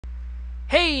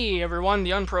Hey everyone,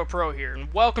 TheUnproPro here,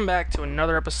 and welcome back to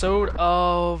another episode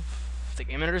of the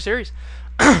Game Editor series.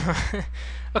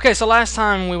 Okay, so last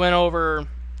time we went over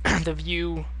the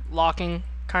view locking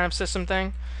kind of system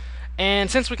thing, and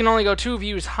since we can only go 2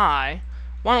 views high,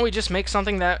 why don't we just make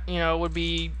something that, would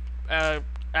be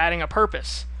adding a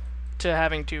purpose to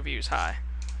having 2 views high.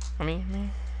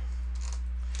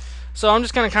 So I'm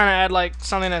just going to kind of add like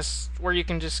something that's where you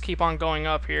can just keep on going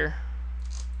up here.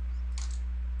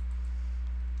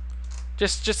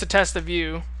 Just to test the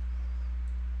view.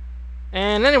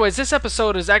 And anyways, this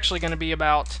episode is actually going to be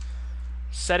about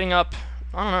setting up,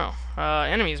 I don't know,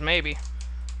 enemies maybe.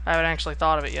 I haven't actually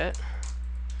thought of it yet.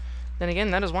 Then again,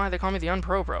 that is why they call me the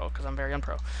UnproPro, because I'm very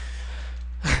unpro.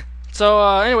 So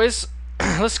anyways,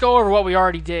 let's go over what we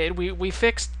already did. We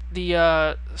fixed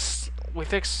the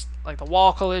like the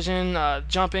wall collision.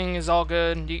 Jumping is all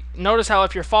good. You notice how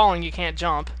if you're falling you can't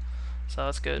jump, so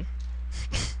that's good.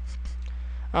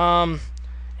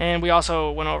 And we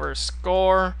also went over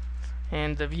score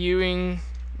and the viewing,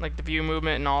 like the view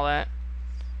movement and all that.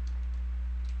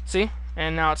 See?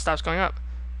 And now it stops going up.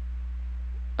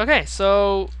 Okay,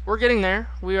 so we're getting there.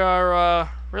 We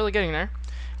are really getting there.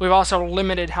 We've also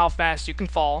limited how fast you can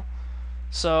fall.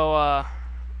 So,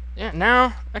 yeah,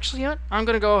 now, actually, you know what? I'm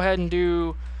going to go ahead and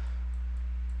do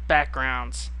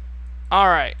backgrounds.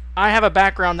 Alright, I have a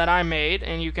background that I made,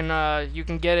 and you can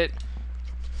get it.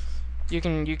 You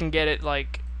can get it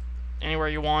like anywhere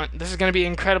you want. This is going to be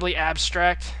incredibly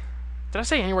abstract. Did I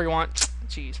say anywhere you want?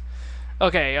 Jeez.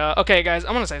 Okay, okay, guys,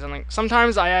 I'm going to say something.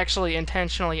 Sometimes I actually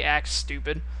intentionally act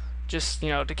stupid, just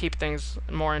to keep things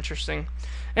more interesting.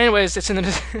 Anyways, it's in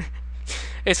the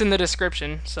it's in the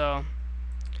description, so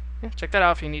yeah, check that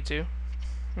out if you need to.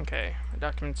 Okay,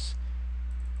 documents,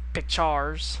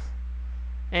 pictures,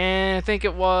 and I think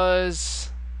it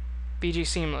was BG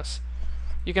Seamless.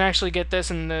 You can actually get this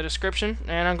in the description,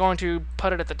 and I'm going to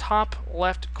put it at the top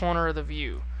left corner of the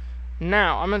view.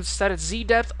 Now, I'm going to set its Z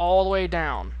depth all the way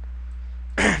down.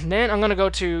 Then I'm going to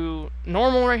go to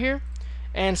normal right here,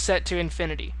 and set to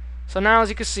infinity. So now, as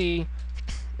you can see,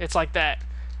 it's like that.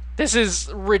 This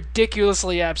is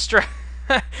ridiculously abstract.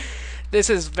 This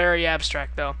is very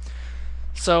abstract, though.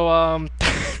 So,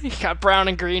 you got brown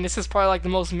and green. This is probably like the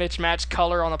most mismatched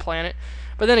color on the planet.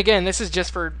 But then again, this is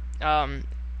just for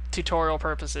tutorial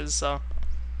purposes, so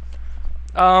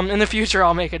in the future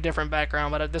I'll make a different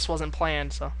background, but this wasn't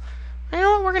planned, so you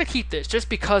know what, we're gonna keep this just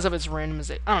because of its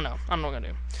randomization. I don't know what I'm gonna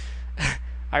do.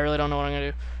 I really don't know what I'm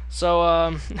gonna do.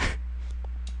 So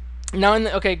now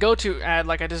okay, go to add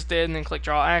like I just did, and then click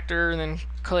draw actor, and then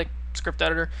click script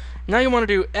editor. Now you want to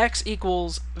do x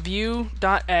equals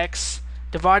view.x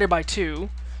divided by 2,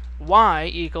 y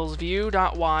equals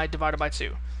view.y divided by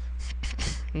 2.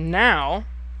 Now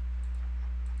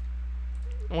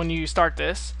when you start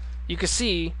this, you can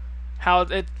see how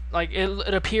it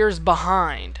appears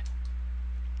behind.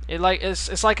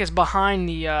 It's like it's behind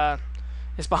the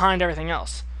it's behind everything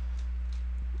else.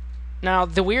 Now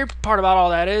the weird part about all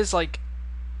that is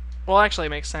well, actually it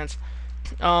makes sense.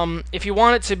 If you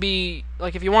want it to be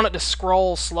if you want it to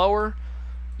scroll slower,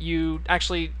 you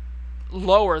actually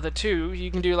lower the 2.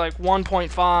 You can do like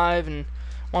 1.5 and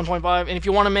 1.5, and if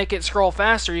you want to make it scroll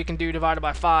faster, you can do divided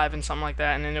by 5 and something like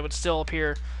that, and then it would still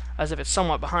appear as if it's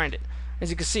somewhat behind it, as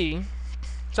you can see.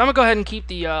 So I'm going to go ahead and keep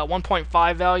the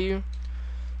 1.5 value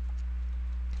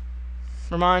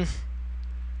for mine.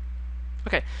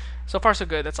 Okay, so far so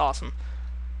good, that's awesome.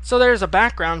 So there's a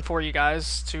background for you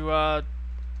guys to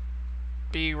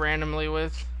be randomly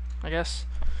with, I guess.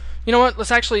 You know what,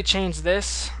 let's actually change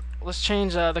this. Let's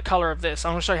change the color of this.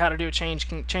 I'm going to show you how to do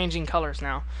changing colors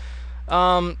now.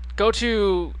 Go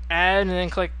to add and then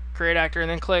click create actor and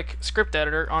then click script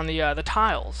editor on the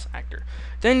tiles actor.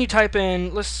 Then you type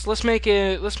in let's make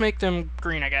them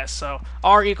green, I guess. So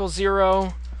R equals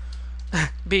 0,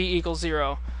 B equals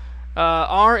 0.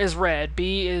 R is red,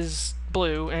 B is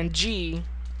blue, and G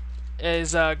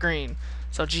is green.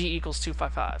 So G equals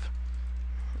 255.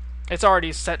 It's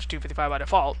already set to 255 by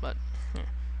default, but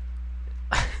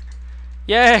yeah.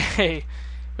 Yay!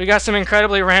 We got some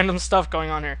incredibly random stuff going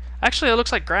on here. Actually, it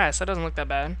looks like grass. That doesn't look that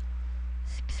bad.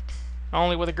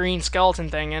 Only with a green skeleton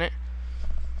thing in it.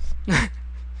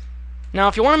 Now,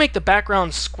 if you want to make the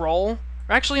background scroll,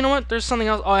 or actually, you know what? There's something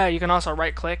else. Oh, yeah, you can also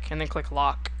right-click and then click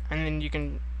lock. And then you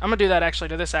can... I'm going to do that, actually,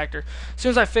 to this actor. As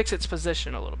soon as I fix its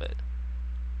position a little bit.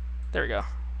 There we go.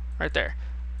 Right there.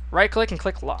 Right-click and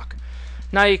click lock.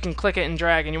 Now you can click it and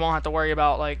drag, and you won't have to worry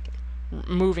about,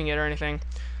 moving it or anything.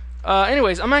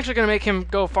 Anyways, I'm actually going to make him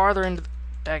go farther into...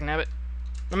 Dagnabbit.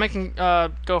 I'm making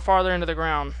go farther into the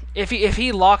ground. If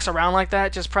he locks around like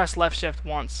that, just press left shift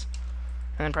once,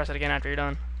 and then press it again after you're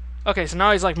done. Okay, so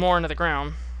now he's like more into the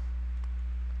ground.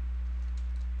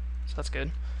 So that's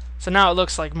good. So now it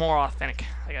looks like more authentic,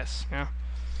 I guess, you know.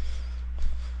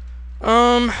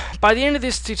 By the end of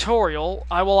this tutorial,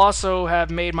 I will also have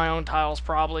made my own tiles,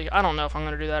 probably. I don't know if I'm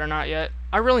going to do that or not yet.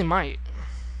 I really might.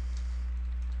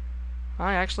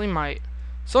 I actually might.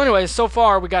 So anyways, so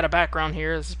far we got a background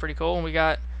here. This is pretty cool.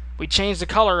 We changed the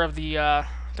color of the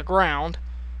ground.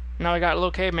 Now we got a little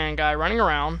caveman guy running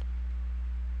around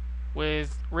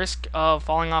with risk of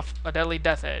falling off a deadly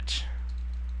death edge.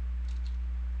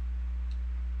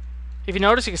 If you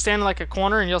notice, you can stand in like a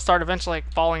corner and you'll start eventually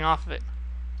like falling off of it.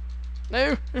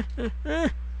 No.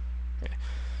 And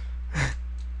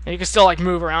you can still like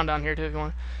move around down here too if you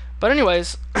want. But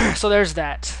anyways, so there's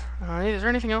that. Is there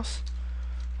anything else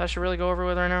that I should really go over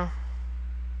with right now?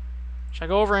 Should I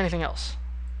go over anything else?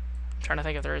 I'm trying to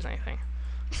think if there is anything.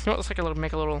 You know, let's make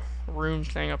a little room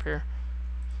thing up here.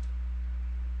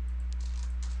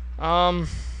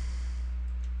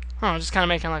 Just kind of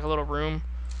making like a little room.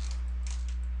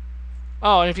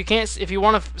 Oh, and if you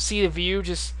want to see the view,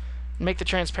 just make the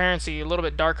transparency a little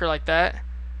bit darker like that.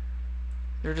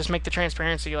 Or just make the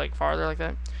transparency like farther like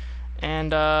that.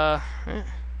 And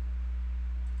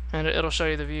it'll show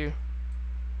you the view.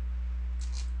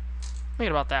 Make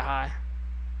it about that high.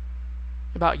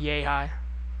 About yay high.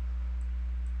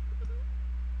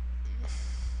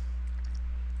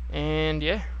 And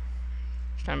yeah.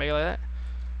 Just kind of make it like that.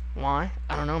 Why?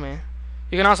 I don't know, man.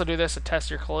 You can also do this to test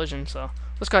your collision, so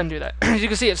let's go ahead and do that. As you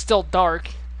can see, it's still dark.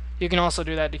 You can also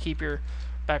do that to keep your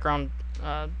background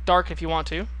dark if you want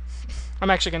to. I'm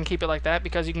actually going to keep it like that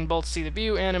because you can both see the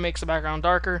view and it makes the background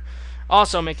darker,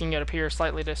 also making it appear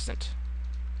slightly distant.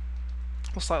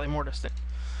 Well, slightly more distant.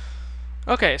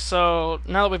 Okay, so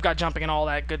now that we've got jumping and all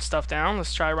that good stuff down,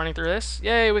 let's try running through this.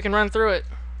 Yay, we can run through it,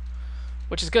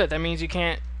 which is good. That means you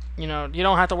can't, you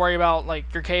don't have to worry about like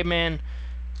your caveman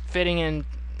fitting in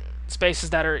spaces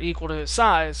that are equal to his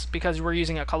size because we're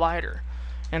using a collider,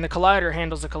 and the collider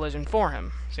handles the collision for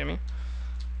him. See what I mean?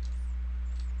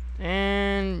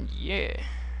 And yeah,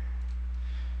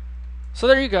 so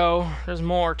there you go. There's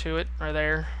more to it right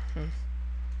there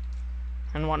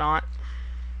and whatnot.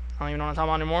 I don't even know what I'm talking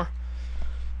about anymore.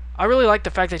 I really like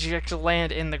the fact that you actually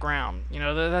land in the ground.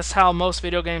 That's how most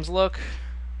video games look.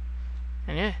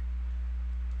 And yeah,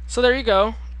 so there you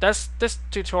go. That's this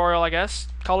tutorial, I guess.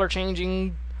 Color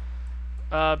changing.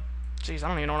 Jeez, I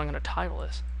don't even know what I'm gonna title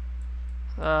this.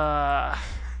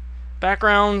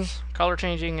 Backgrounds, color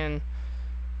changing, and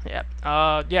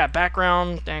yeah,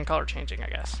 background and color changing, I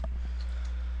guess.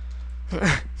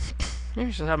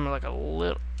 Maybe just have them like a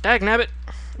little, dagnabbit,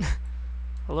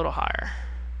 a little higher,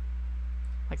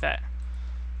 like that.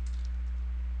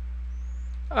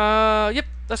 Yep,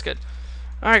 that's good.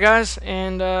 All right, guys,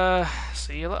 and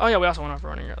see you. Oh yeah, we also went off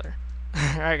running earlier.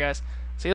 All right, guys.